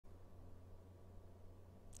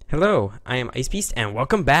Hello, I am IceBeast, and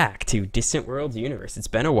welcome back to Distant Worlds Universe. It's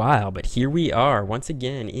been a while, but here we are once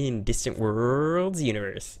again in Distant Worlds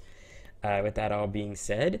Universe. With that all being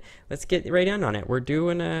said, let's get right on it. We're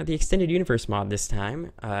doing the Extended Universe mod this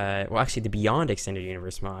time. Well, actually, the Beyond Extended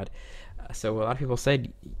Universe mod. So a lot of people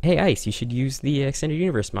said, "Hey, Ice, you should use the Extended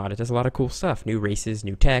Universe mod. It does a lot of cool stuff, new races,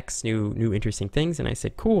 new techs, new interesting things." And I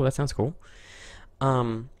said, "Cool, that sounds cool."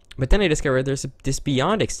 But then I discovered there's this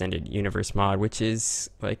Beyond Extended Universe mod, which is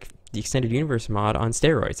like the Extended Universe mod on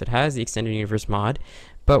steroids. It has the Extended Universe mod,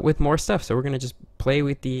 but with more stuff. So we're going to just play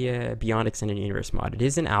with the Beyond Extended Universe mod. It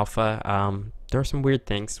is an alpha. There are some weird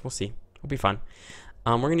things. We'll see. It'll be fun.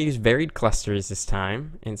 We're going to use varied clusters this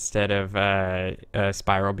time instead of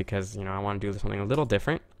spiral because, you know, I want to do something a little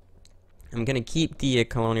different. I'm going to keep the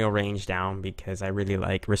colonial range down because I really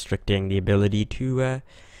like restricting the ability to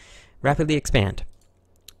rapidly expand.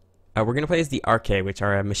 We're going to play as the Archei, which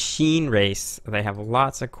are a machine race. They have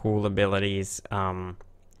lots of cool abilities,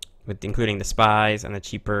 including the spies and the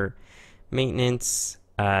cheaper maintenance.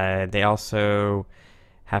 They also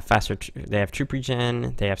have they have troop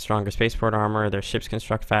regen. They have stronger spaceport armor. Their ships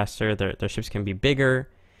construct faster. Their ships can be bigger.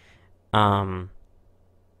 We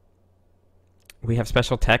have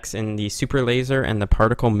special techs in the super laser and the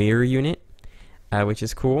particle mirror unit, which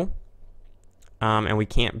is cool. And we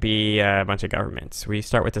can't be a bunch of governments. We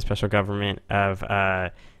start with the special government of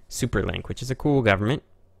Superlink, which is a cool government.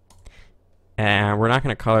 And we're not going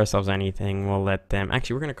to call ourselves anything. We'll let them...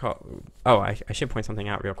 Actually, we're going to call... Oh, I should point something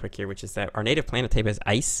out real quick here, which is that our native planet type is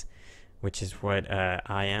ice, which is what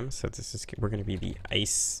I am. So we're going to be the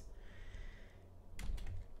Ice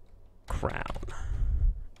Crown.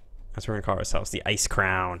 That's what we're going to call ourselves, the Ice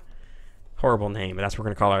Crown. Horrible name, but that's what we're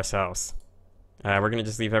going to call ourselves. We're going to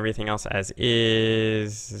just leave everything else as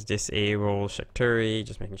is. Disable Shakturi,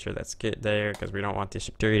 just making sure that's good there, because we don't want the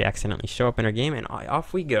Shakturi to accidentally show up in our game, and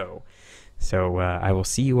off we go. So I will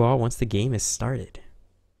see you all once the game is started.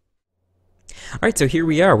 Alright, so here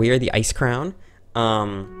we are. We are the Ice Crown.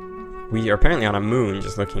 We are apparently on a moon,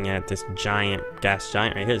 just looking at this giant gas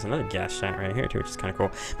giant right here. There's another gas giant right here, too, which is kind of cool.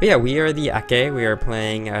 But yeah, we are the Archei. We are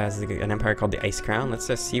playing as an empire called the Ice Crown. Let's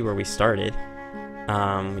just see where we started. We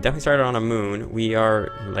definitely started on a moon. We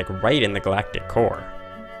are like right in the galactic core.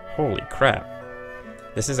 Holy crap.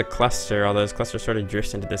 This is a cluster, although this cluster sort of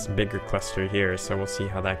drifts into this bigger cluster here, so we'll see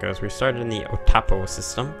how that goes. We started in the Otapo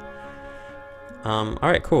system.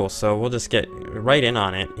 Alright, cool. So we'll just get right in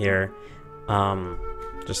on it here.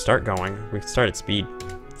 Just start going. We can start at speed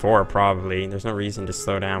 4 probably. There's no reason to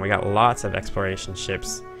slow down. We got lots of exploration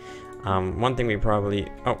ships. One thing we probably...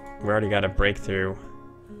 Oh, we already got a breakthrough.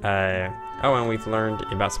 Oh, and we've learned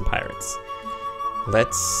about some pirates.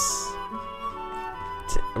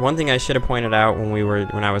 One thing I should have pointed out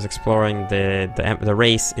when I was exploring the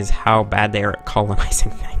race is how bad they are at colonizing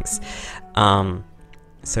things.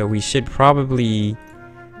 So we should probably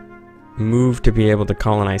move to be able to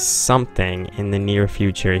colonize something in the near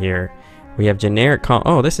future here. We have generic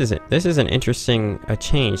oh, this is an interesting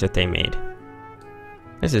change that they made.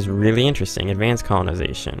 This is really interesting. Advanced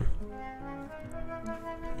colonization.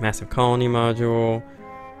 Massive colony module.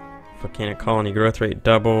 Volcanic colony growth rate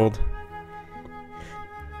doubled.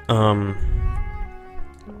 I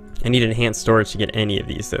need enhanced storage to get any of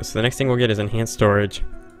these though. So the next thing we'll get is enhanced storage.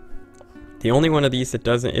 The only one of these that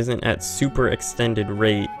isn't at super extended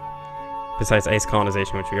rate, besides ice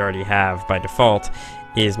colonization, which we already have by default,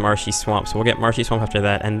 is Marshy Swamp. So we'll get Marshy Swamp after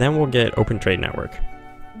that, and then we'll get Open Trade Network.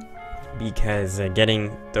 Because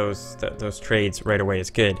getting those trades right away is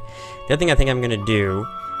good. The other thing I think I'm going to do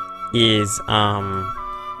is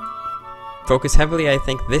focus heavily, I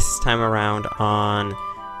think, this time around on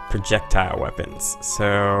projectile weapons.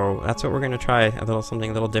 So that's what we're going to try, something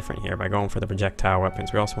a little different here by going for the projectile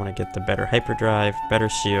weapons. We also want to get the better hyperdrive, better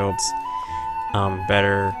shields,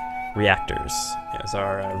 better reactors as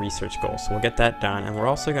our research goal. So we'll get that done, and we're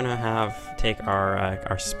also going to take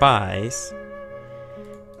our spies.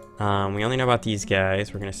 We only know about these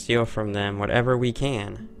guys. We're going to steal from them whatever we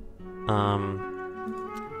can.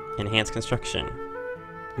 Enhanced construction.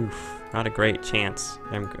 Oof, not a great chance.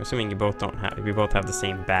 I'm assuming we both have the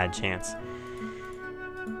same bad chance.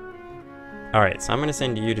 Alright, so I'm going to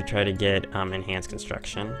send you to try to get enhanced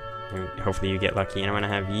construction. And hopefully you get lucky, and I'm going to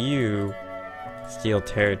have you steal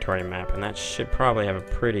territory map, and that should probably have a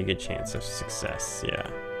pretty good chance of success. Yeah.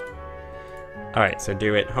 Alright, so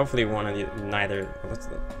do it. Hopefully one of you, neither...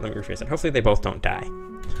 Let me rephrase that. Hopefully they both don't die.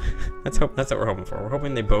 That's what we're hoping for. We're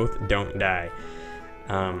hoping they both don't die.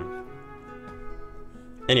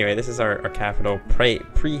 Anyway, this is our capital,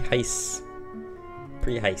 Pre-Heis.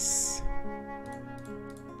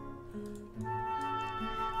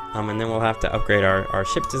 And then we'll have to upgrade our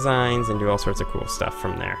ship designs and do all sorts of cool stuff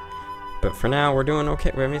from there. But for now, we're doing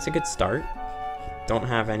okay. I mean, it's a good start. Don't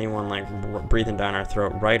have anyone like breathing down our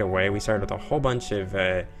throat right away. We started with a whole bunch of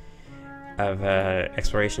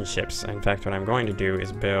exploration ships. In fact, what I'm going to do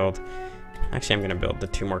is build... Actually, I'm going to build the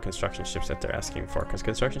 2 more construction ships that they're asking for, because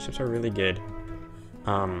construction ships are really good.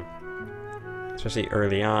 Especially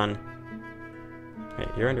early on. Wait,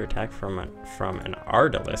 you're under attack from an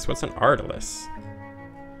Ardalus. What's an Ardalus?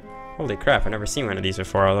 Holy crap, I've never seen one of these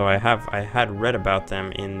before, although I had read about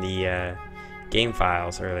them in the game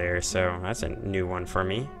files earlier, so that's a new one for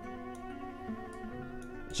me.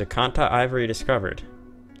 Jakarta Ivory discovered.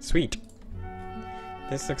 Sweet.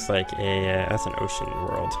 This looks like a, that's an ocean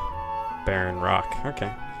world. Barren rock.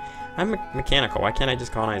 Okay. I'm mechanical. Why can't I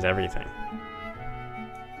just colonize everything?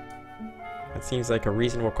 That seems like a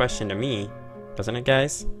reasonable question to me, doesn't it,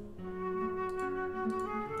 guys?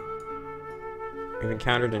 We've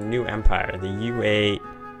encountered a new empire, the UA...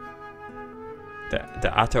 The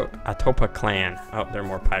Atopa clan. Oh, there are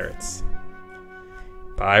more pirates.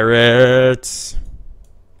 Pirates!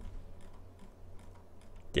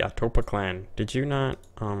 The Atopa clan. Did you not,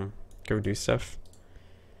 go do stuff?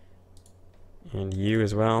 And you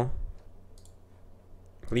as well.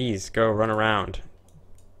 Please, go run around.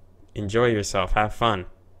 Enjoy yourself. Have fun.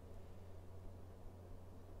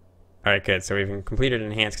 Alright, good. So we've completed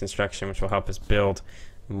enhanced construction, which will help us build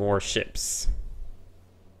more ships.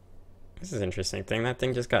 This is an interesting thing. That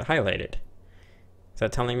thing just got highlighted. Is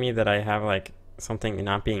that telling me that I have, like, something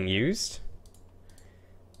not being used?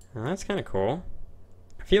 Well, that's kind of cool.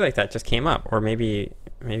 I feel like that just came up. Or maybe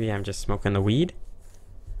I'm just smoking the weed.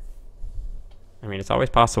 I mean, it's always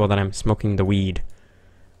possible that I'm smoking the weed.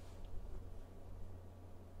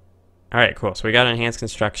 Alright, cool. So we got enhanced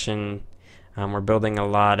construction. We're building a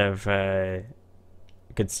lot of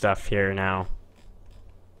good stuff here now.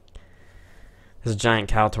 There's a giant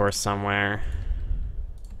Kaltor somewhere.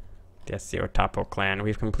 That's the Otapo clan.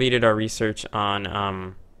 We've completed our research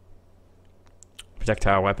on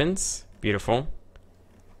projectile weapons. Beautiful.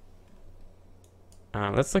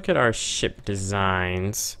 Let's look at our ship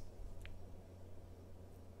designs.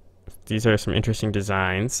 These are some interesting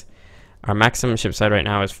designs. Our maximum ship size right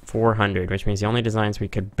now is 400, which means the only designs we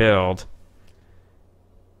could build...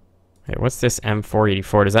 Wait, what's this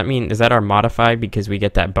M484? Does that mean, is that our modified because we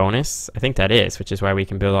get that bonus? I think that is, which is why we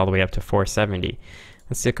can build all the way up to 470.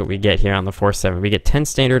 Let's see what we get here on the 470. We get 10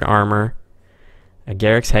 standard armor, a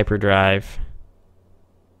Garrick's hyperdrive,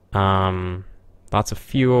 lots of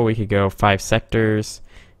fuel. We could go 5 sectors,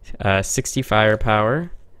 60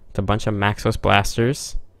 firepower, with a bunch of Maxos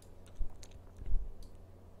blasters.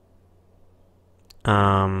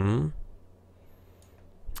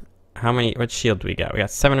 How many, what shield do we got? We got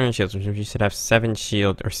 700 shields, which means we should have 7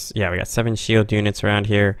 shield, or yeah, we got 7 shield units around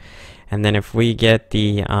here. And then if we get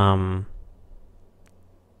the,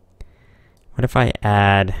 what if I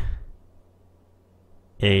add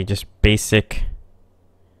a just basic,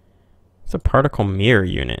 it's a particle mirror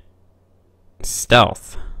unit.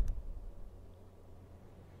 Stealth.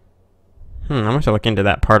 I'm going to look into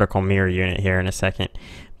that particle mirror unit here in a second.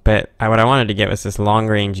 But what I wanted to get was this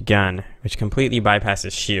long-range gun, which completely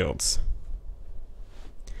bypasses shields.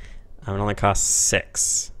 It only costs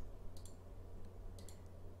 6.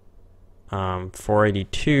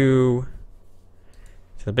 482.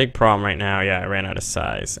 So the big problem right now, yeah, I ran out of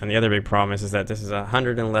size. And the other big problem is that this is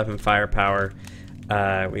 111 firepower.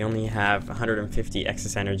 We only have 150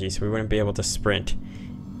 excess energy, so we wouldn't be able to sprint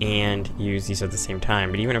and use these at the same time.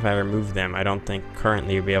 But even if I remove them, I don't think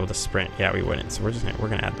currently we'd be able to sprint. Yeah, we wouldn't. So we're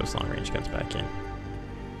gonna add those long range guns back in.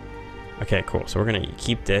 Okay, cool. So we're gonna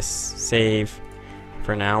keep this, save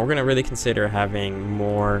for now. We're gonna really consider having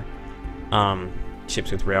more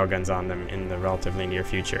ships with railguns on them in the relatively near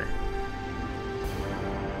future,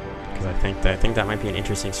 because I think that might be an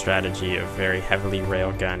interesting strategy, of very heavily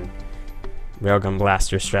railgun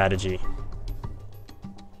blaster strategy.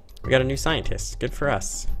 We got a new scientist. Good for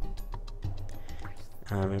us.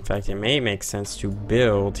 In fact, it may make sense to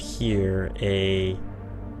build here a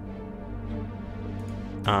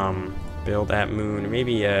build at Moon,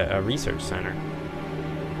 maybe a research center.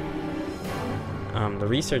 The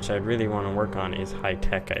research I really want to work on is high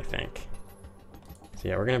tech, I think. So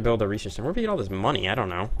yeah, we're gonna build a research center. Where do we get all this money? I don't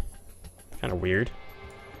know. Kind of weird.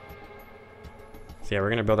 So yeah, we're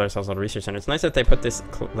gonna build ourselves a little research center. It's nice that they put this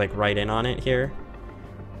like right in on it here.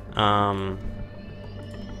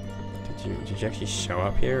 Did you actually show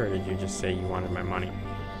up here, or did you just say you wanted my money?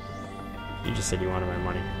 You just said you wanted my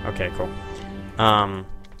money. Okay, cool.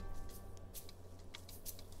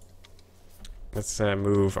 Let's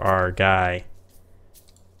move our guy.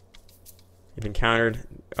 We've encountered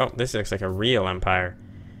Oh, this looks like a real empire.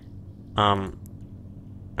 Oh,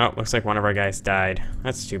 looks like one of our guys died.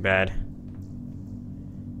 That's too bad.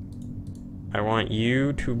 I want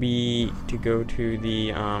you to go to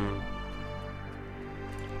the,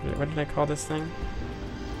 what did I call this thing?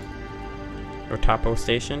 Otapo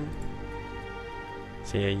Station?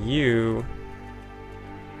 So yeah, you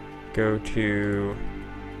go to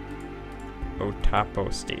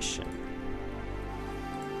Otapo Station.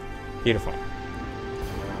 Beautiful.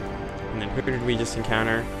 And then who did we just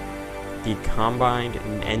encounter? The Combined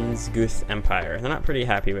Nenzguth Empire. They're not pretty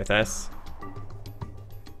happy with us.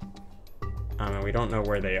 And we don't know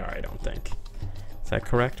where they are, I don't think. Is that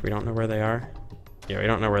correct? We don't know where they are? Yeah, we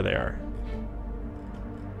don't know where they are.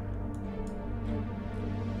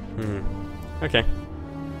 Okay.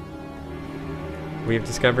 We have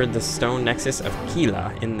discovered the stone nexus of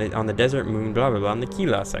Kila on the desert moon, blah blah blah, in the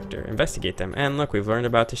Kila sector. Investigate them. And look, we've learned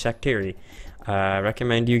about the Shaktiri.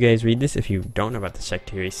 Recommend you guys read this if you don't know about the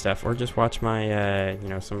Shaktiri stuff, or just watch my, you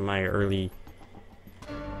know, some of my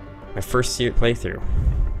my first playthrough,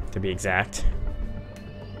 to be exact.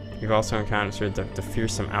 We've also encountered the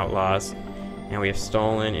fearsome outlaws, and we have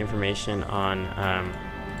stolen information on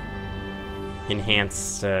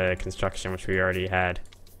enhanced construction, which we already had.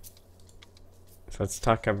 So let's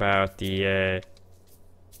talk about the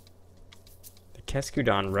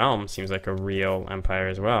Keskudan realm. Seems like a real empire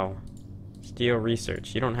as well. Steel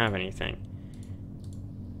research. You don't have anything.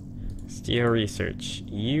 Steel research.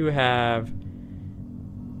 You have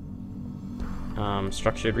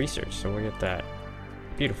structured research, so we'll get that.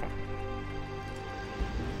 Beautiful.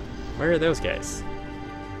 Where are those guys?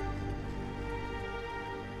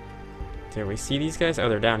 Do we see these guys? Oh,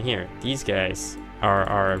 they're down here. These guys are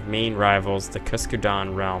our main rivals, the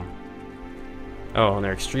Keskudan realm. Oh, and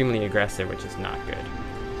they're extremely aggressive, which is not good.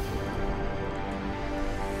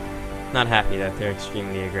 Not happy that they're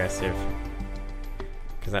extremely aggressive,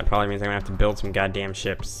 because that probably means I'm gonna have to build some goddamn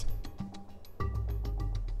ships.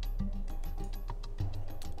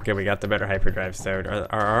 Okay, we got the better hyperdrive. So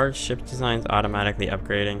are our ship designs automatically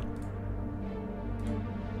upgrading?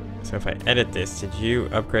 So if I edit this, did you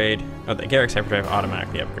upgrade? Oh, the Garrick's hyperdrive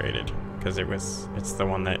automatically upgraded because it's the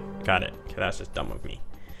one that got it. Okay, that's just dumb of me.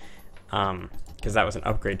 Because that was an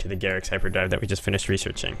upgrade to the Garrick's hyperdrive that we just finished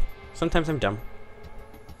researching. Sometimes I'm dumb.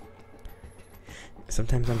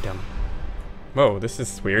 Sometimes I'm dumb. Whoa, this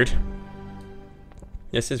is weird.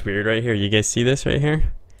 This is weird right here. You guys see this right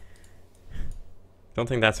here? Don't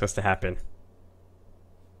think that's supposed to happen.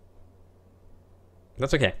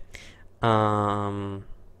 That's okay.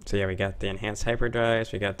 So yeah, we got the enhanced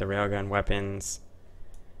hyperdrives, we got the railgun weapons.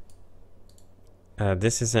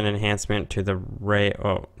 This is an enhancement to the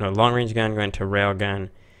long range gun going to railgun.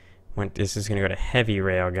 This is going to go to heavy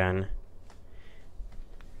railgun,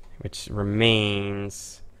 which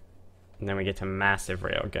remains, and then we get to massive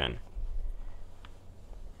railgun.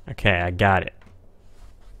 Okay, I got it.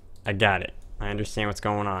 I got it. I understand what's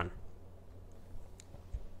going on.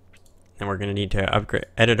 And we're going to need to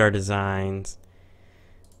edit our designs.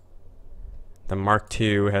 The Mark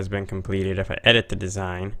II has been completed. If I edit the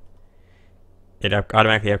design, it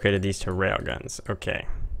automatically upgraded these to railguns. Okay.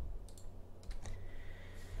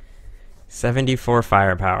 74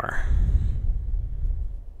 firepower.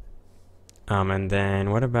 And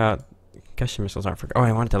then what about concussion missiles? Aren't for. Oh,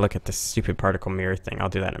 I wanted to look at this stupid particle mirror thing. I'll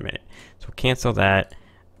do that in a minute. So we'll cancel that.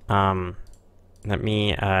 Let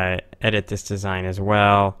me edit this design as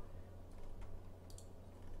well.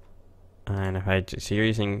 And if I so you're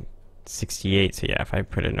using 68, so yeah, if I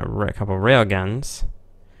put in a couple railguns,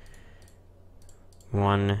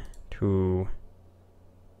 1, 2,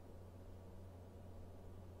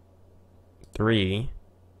 3,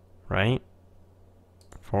 right?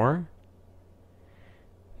 4.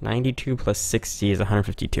 92 plus 60 is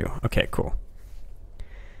 152. Okay, cool.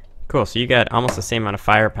 Cool. So you got almost the same amount of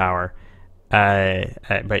firepower,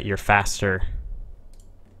 but you're faster.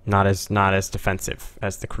 Not as defensive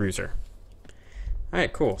as the cruiser. All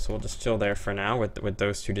right, cool. So we'll just chill there for now with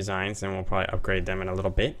those two designs, and we'll probably upgrade them in a little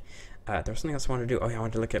bit. There was something else I wanted to do. Oh yeah, I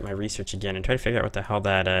wanted to look at my research again and try to figure out what the hell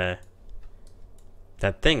that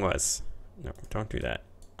thing was. No, don't do that.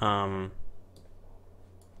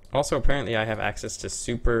 Also, apparently, I have access to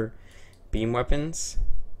super beam weapons,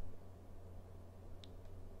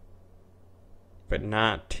 but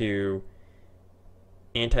not to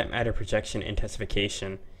antimatter projection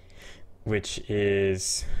intensification, which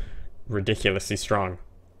is ridiculously strong.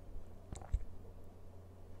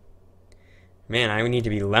 Man, I would need to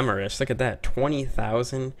be Lemurish. Look at that,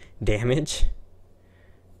 20,000 damage.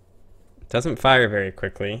 Doesn't fire very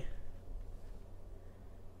quickly,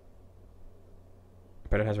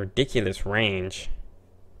 but it has ridiculous range.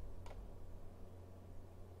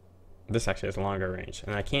 this actually has longer range.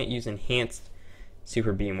 And I can't use enhanced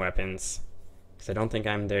super beam weapons because I don't think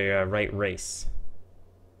I'm the right race.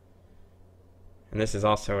 And this is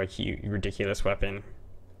also a ridiculous weapon.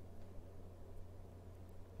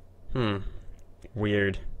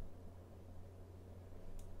 Weird.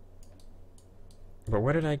 But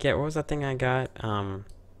what did I get? What was that thing I got? Some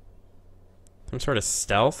sort of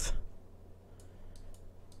stealth?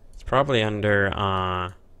 It's probably under,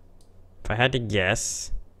 if I had to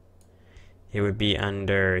guess, it would be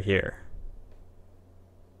under here.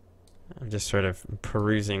 I'm just sort of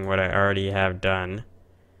perusing what I already have done.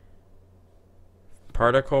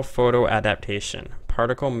 Particle photo adaptation.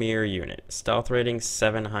 Particle mirror unit. Stealth rating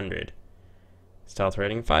 700. Stealth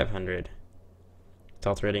rating 500.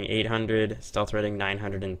 Stealth rating 800. Stealth rating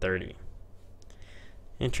 930.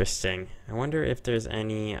 Interesting. I wonder if there's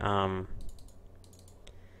any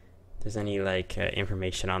like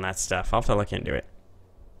information on that stuff. I'll have to look into it.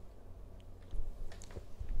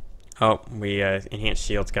 Oh, we enhanced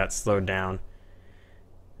shields got slowed down.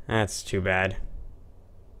 That's too bad.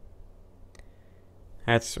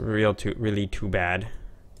 That's really too bad.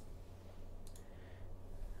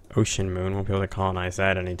 Ocean moon, won't be able to colonize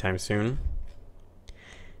that anytime soon.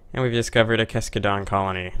 And we've discovered a Keskadon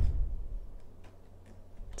colony.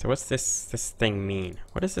 So what's this thing mean?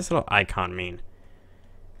 What does this little icon mean?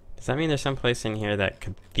 Does that mean there's some place in here that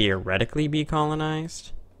could theoretically be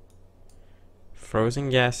colonized? Frozen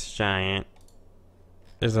gas giant.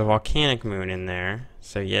 There's a volcanic moon in there.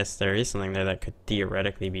 So yes, there is something there that could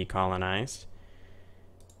theoretically be colonized.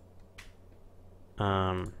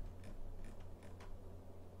 And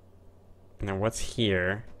then what's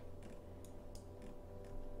here?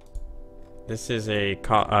 This is a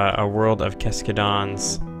world of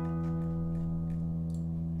Keskadons.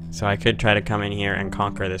 So I could try to come in here and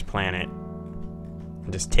conquer this planet.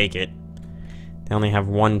 And just take it. They only have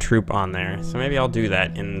one troop on there. So maybe I'll do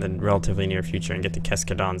that in the relatively near future and get the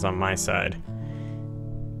Keskadons on my side.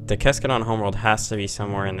 The Keskadon homeworld has to be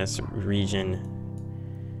somewhere in this region.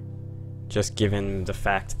 Just given the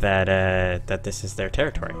fact that that this is their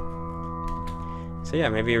territory. So yeah,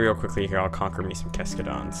 maybe real quickly here I'll conquer me some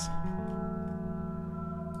Keskadons.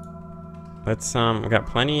 Let's we got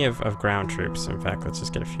plenty of ground troops. In fact, let's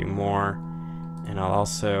just get a few more. And I'll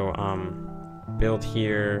also build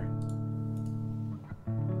here.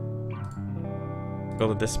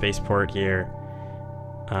 Build this spaceport here.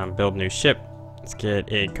 Build new ship. Let's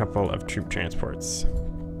get a couple of troop transports.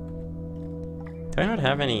 Do I not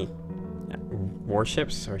have any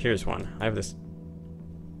warships? Or here's one. I have this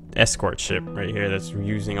escort ship right here that's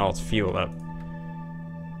using all its fuel up.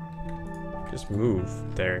 Just move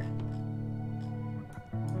there.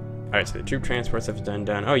 Alright, so the troop transports have done.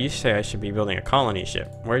 Oh, you say I should be building a colony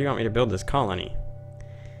ship. Where do you want me to build this colony?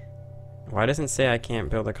 Why doesn't it say I can't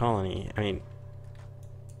build a colony? I mean,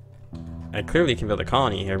 I clearly can build a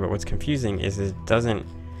colony here, but what's confusing is it's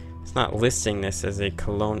not listing this as a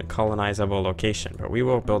colonizable location, but we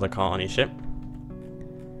will build a colony ship.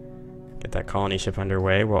 Get that colony ship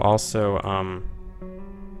underway. We'll also,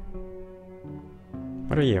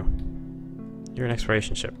 what are you? You're an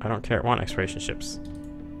exploration ship. I don't care. I want exploration ships.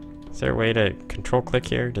 Is there a way to control click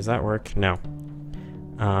here? Does that work? No.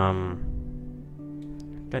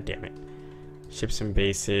 God damn it. Ships and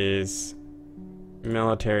bases.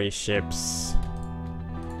 Military ships.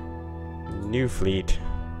 New fleet.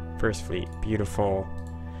 First fleet. Beautiful.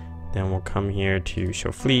 Then we'll come here to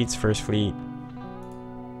show fleets. First fleet.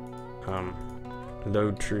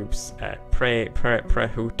 Load troops at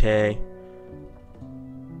Prehute.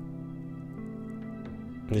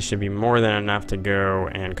 This should be more than enough to go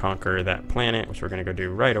and conquer that planet, which we're going to go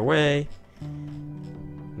do right away.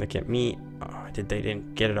 Look at me. Oh, they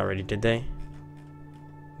didn't get it already, did they?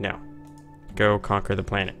 No. Go conquer the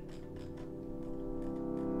planet.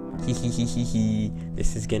 Hee hee hee hee hee.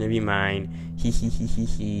 This is going to be mine. Hee hee hee hee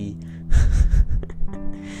hee.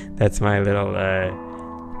 That's my little, I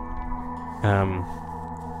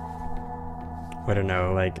don't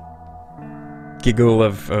know, like, giggle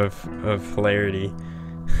of hilarity.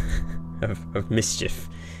 Of mischief.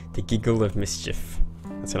 The giggle of mischief.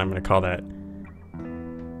 That's what I'm going to call that.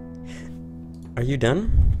 Are you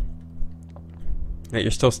done? No,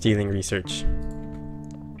 you're still stealing research.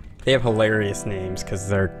 They have hilarious names because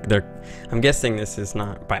they're I'm guessing this is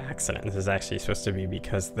not by accident. This is actually supposed to be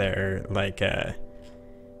because they're like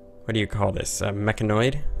what do you call this?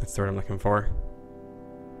 Mechanoid? That's the word I'm looking for.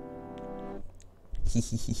 Hee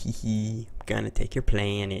hee hee hee hee. Gonna take your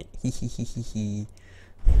planet. Hee hee hee hee hee.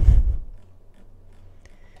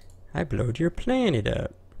 I blowed your planet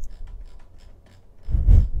up.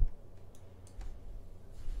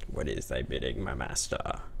 What is thy bidding, my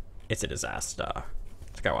master? It's a disaster.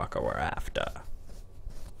 Skywalker, we're after.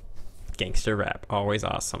 Gangster rap, always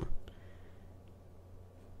awesome.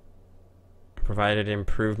 Provided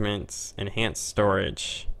improvements, enhanced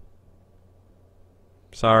storage.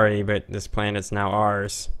 Sorry, but this planet's now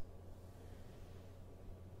ours.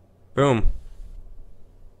 Boom.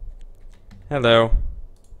 Hello.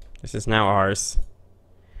 This is now ours.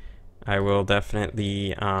 I will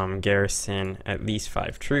definitely garrison at least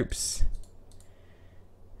 5 troops.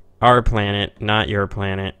 Our planet, not your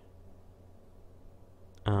planet.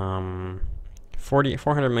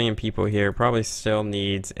 400 million people here. Probably still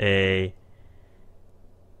needs a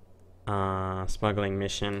smuggling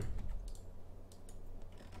mission.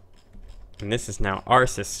 And this is now our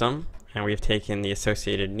system, and we've taken the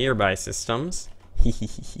associated nearby systems.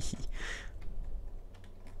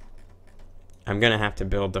 I'm gonna have to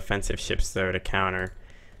build defensive ships though to counter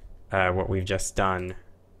what we've just done,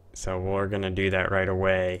 so we're gonna do that right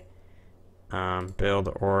away. Build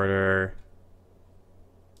order.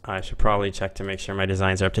 I should probably check to make sure my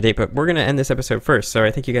designs are up to date, but we're going to end this episode first. So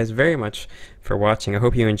I thank you guys very much for watching. I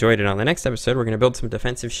hope you enjoyed it. On the next episode, we're going to build some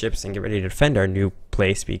defensive ships and get ready to defend our new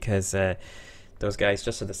place, because those guys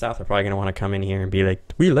just to the south are probably going to want to come in here and be like,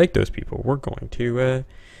 we like those people. We're going to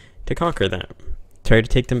conquer them. Try to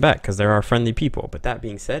take them back because they're our friendly people. But that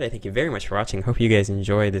being said, I thank you very much for watching. Hope you guys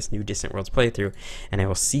enjoy this new Distant Worlds playthrough, and I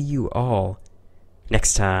will see you all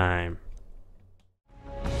next time.